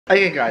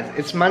Okay guys,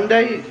 it's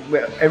Monday,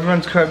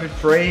 everyone's COVID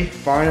free,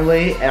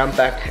 finally, and I'm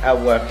back at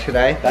work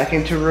today. Back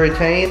into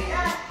routine.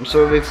 I'm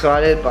sort of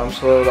excited, but I'm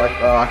sort of like,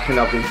 oh, I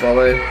cannot be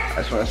bothered. I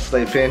just want to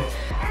sleep in.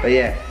 But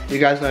yeah, you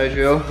guys know the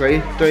drill.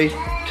 Ready? 3,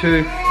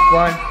 2,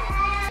 1.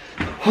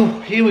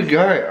 Oh, here we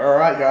go.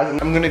 Alright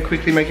guys, I'm gonna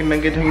quickly make a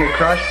Medogang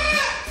crush.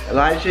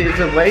 Elijah is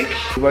awake.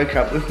 He woke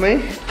up with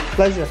me.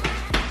 Elijah,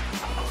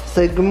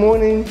 say good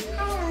morning.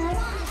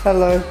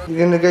 Hello. You're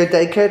gonna go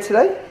daycare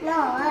today? No.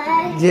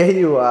 Yeah,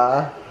 you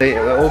are.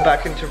 Yeah, we're all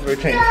back into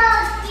routine.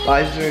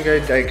 Elijah's gonna go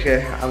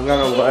daycare. I'm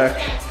gonna work.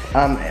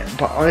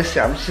 But honestly,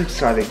 I'm just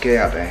excited to get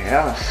out of the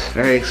house.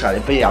 Very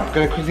excited. But yeah, I'm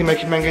gonna quickly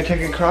make a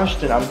Medogang crush.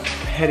 Then I'm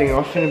heading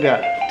off in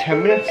about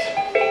 10 minutes.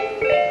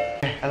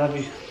 I love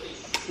you.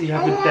 You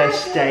have the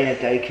best day at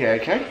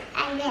daycare, okay?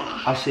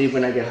 I'll see you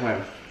when I get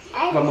home.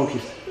 One more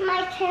kiss.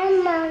 My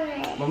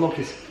camera. One more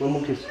kiss. One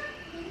more kiss.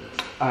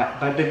 Alright,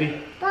 bye baby.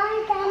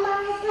 Bye, Grandma.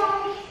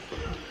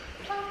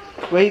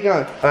 Where you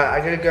going? Alright, I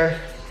gotta go.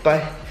 Bye.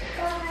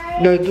 Bye.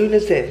 No,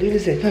 Luna's there.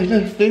 Luna's there. No,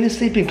 Luna's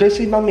sleeping. Go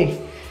see Mummy.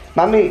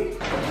 Mummy.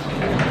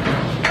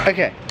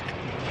 Okay.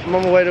 I'm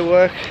on my way to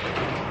work.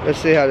 Let's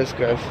see how this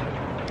goes.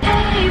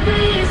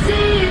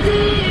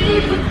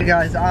 Hey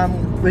guys,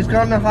 we've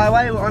gone on the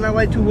highway. We're on our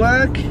way to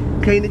work.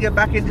 Keen to get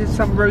back into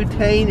some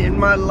routine in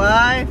my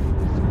life.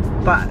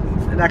 But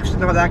it's actually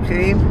not that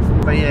keen.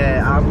 But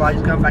yeah, I'm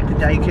just going back to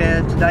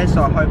daycare today,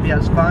 so I hope he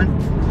has fun.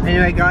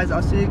 Anyway guys,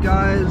 I'll see you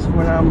guys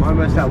when I'm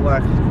almost at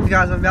work. Hey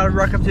guys, I'm about to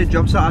rock up to the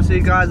job site. I'll see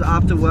you guys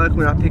after work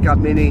when I pick up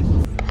Minnie.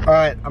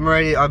 Alright, I'm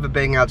already over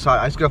being outside.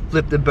 I just got to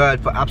flip the bird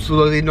for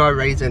absolutely no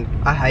reason.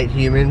 I hate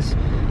humans.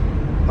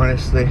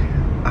 Honestly,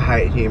 I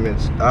hate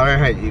humans. I don't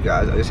hate you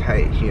guys, I just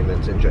hate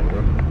humans in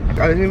general.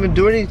 I didn't even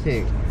do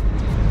anything.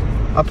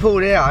 I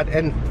pulled out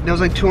and there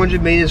was like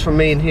 200 meters from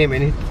me and him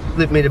and he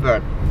flipped me the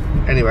bird.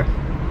 Anyway.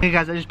 Hey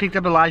guys, I just picked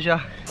up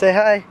Elijah. Say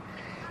hi.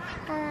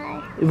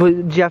 Hi.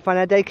 Did you have fun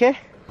at daycare,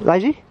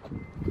 Elijah?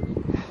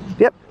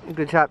 Yep,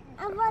 good chat.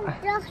 I want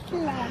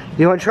chocolate.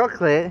 You want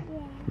chocolate? Yeah.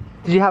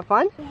 Did you have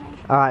fun? Yeah.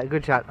 Alright,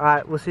 good chat.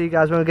 Alright, we'll see you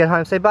guys when we get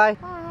home. Say bye.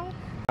 Bye.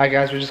 Alright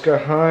guys, we just go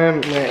home.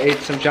 I'm gonna eat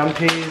some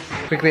jumpies,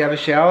 quickly have a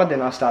shower,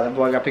 then I'll start the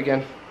vlog up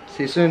again.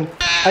 See you soon.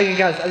 Okay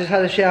guys, I just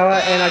had a shower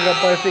and I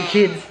got both the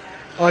kids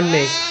on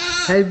me.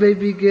 Hey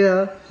baby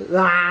girl.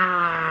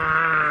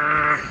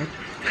 Ah.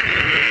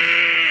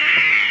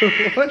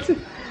 What?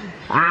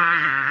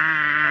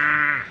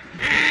 Ah.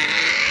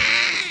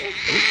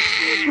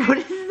 What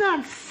is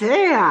that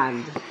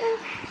sound?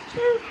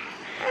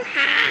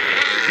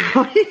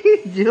 What are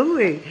you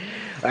doing?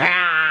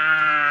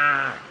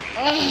 Ah.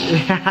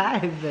 Hi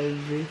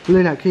baby.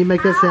 Luna, can you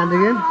make that sound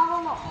again?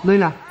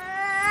 Luna.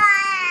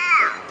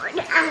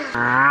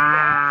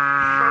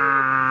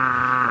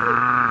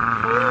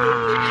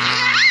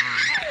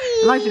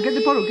 Elijah, get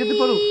the bottle, get the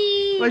bottle.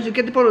 Elijah,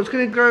 get the bottle, it's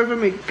gonna go over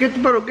me. Get the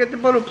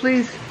bottle,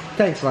 please.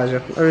 Thanks,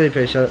 Elijah, I really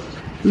appreciate it.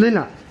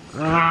 Luna.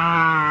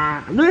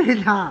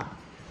 Luna.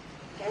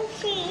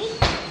 See.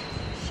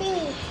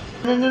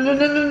 No,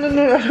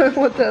 I don't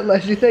want that,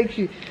 Elijah, thank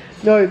you.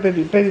 No,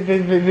 baby. No,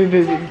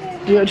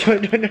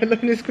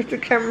 Luna's got the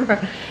camera.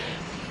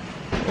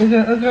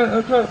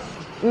 Okay.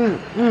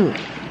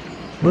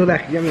 Put it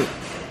back, yummy.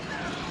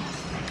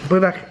 Put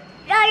it back.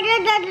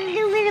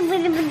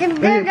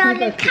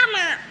 Come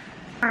on.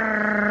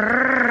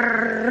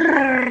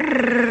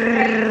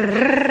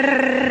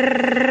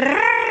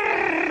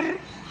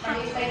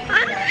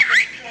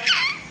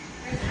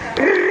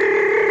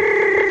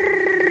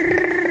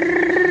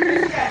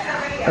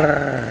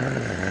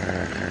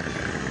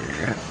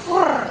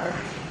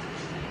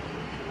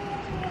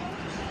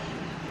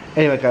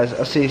 Anyway guys,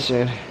 I'll see you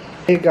soon.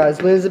 Hey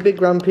guys, Lynn's a bit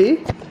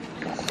grumpy,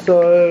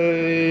 so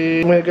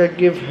I'm gonna go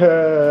give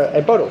her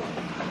a bottle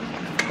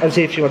and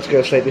see if she wants to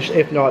go to sleep.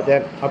 If not,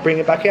 then I'll bring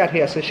her back out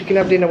here so she can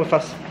have dinner with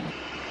us.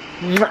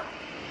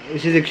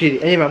 She's a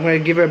cutie. Anyway, I'm gonna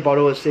give her a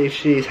bottle and see if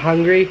she's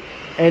hungry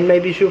and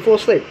maybe she'll fall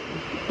asleep.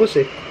 We'll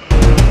see.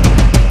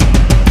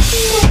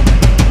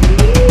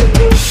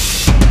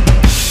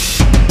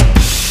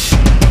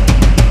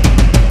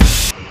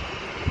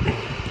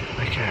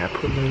 Okay, I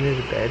put Luna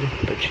to bed,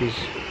 but she's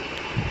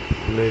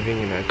moving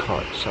in her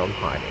cot, so I'm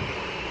hiding.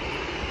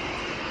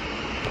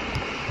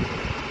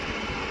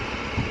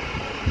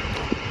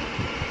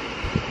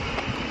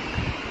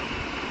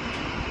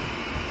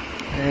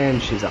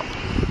 And she's up.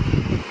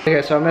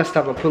 Okay, so I messed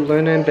up. I put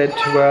Luna in bed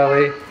too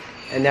early,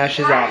 and now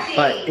she's up.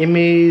 But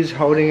Emmy's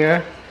holding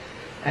her,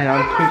 and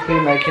I'm quickly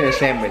making a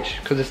sandwich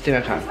because it's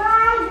dinner time.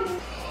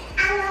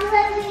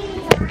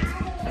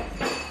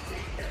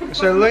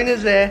 So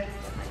Luna's there.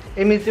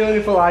 Emmy's doing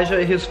it for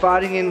Elijah. He was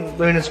farting in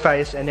Luna's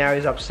face and now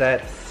he's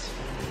upset.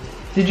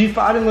 Did you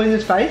fart in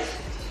Luna's face?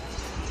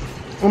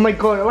 Oh my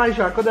god,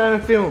 Elijah, I got that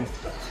on film.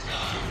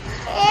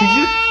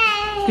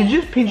 Did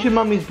you just pinch your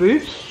mummy's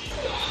boobs?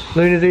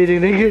 Luna's eating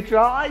the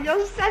control. Oh,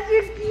 you're such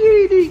a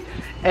cutie.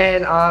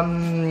 And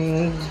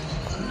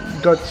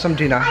got some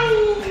dinner. I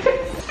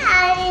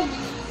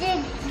did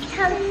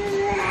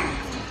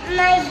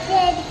my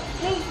dad.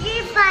 Did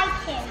you bite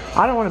him?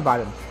 I don't want to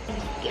bite him.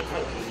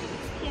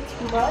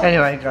 What?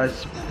 Anyway,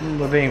 guys,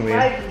 we're being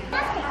weird.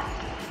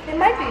 It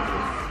might be.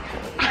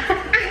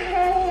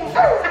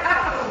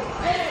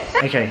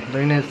 Okay,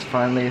 Luna's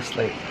finally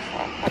asleep.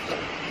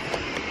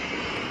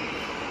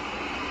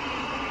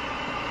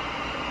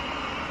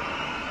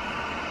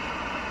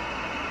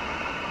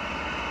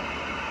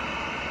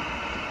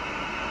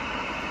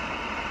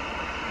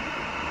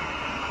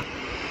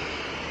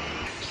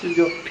 She's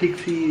got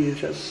pixie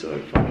ears, that's so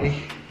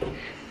funny.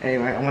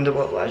 Anyway, I wonder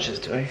what Elijah's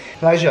doing.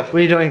 Elijah, what are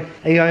you doing?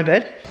 Are you going to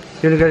bed?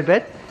 You want to go to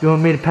bed? You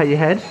want me to pat your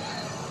head?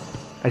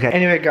 Okay.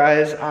 Anyway,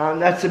 guys,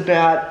 that's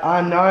about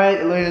our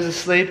night. Luna's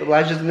asleep.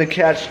 Elijah's on the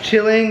couch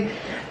chilling.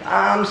 So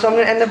I'm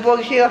gonna end the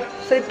vlog here.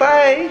 Say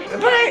bye.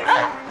 Bye.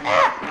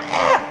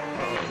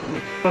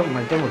 Oh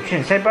my dog.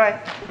 Okay. Say bye.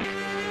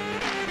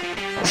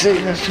 See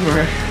you guys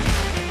tomorrow.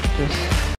 Just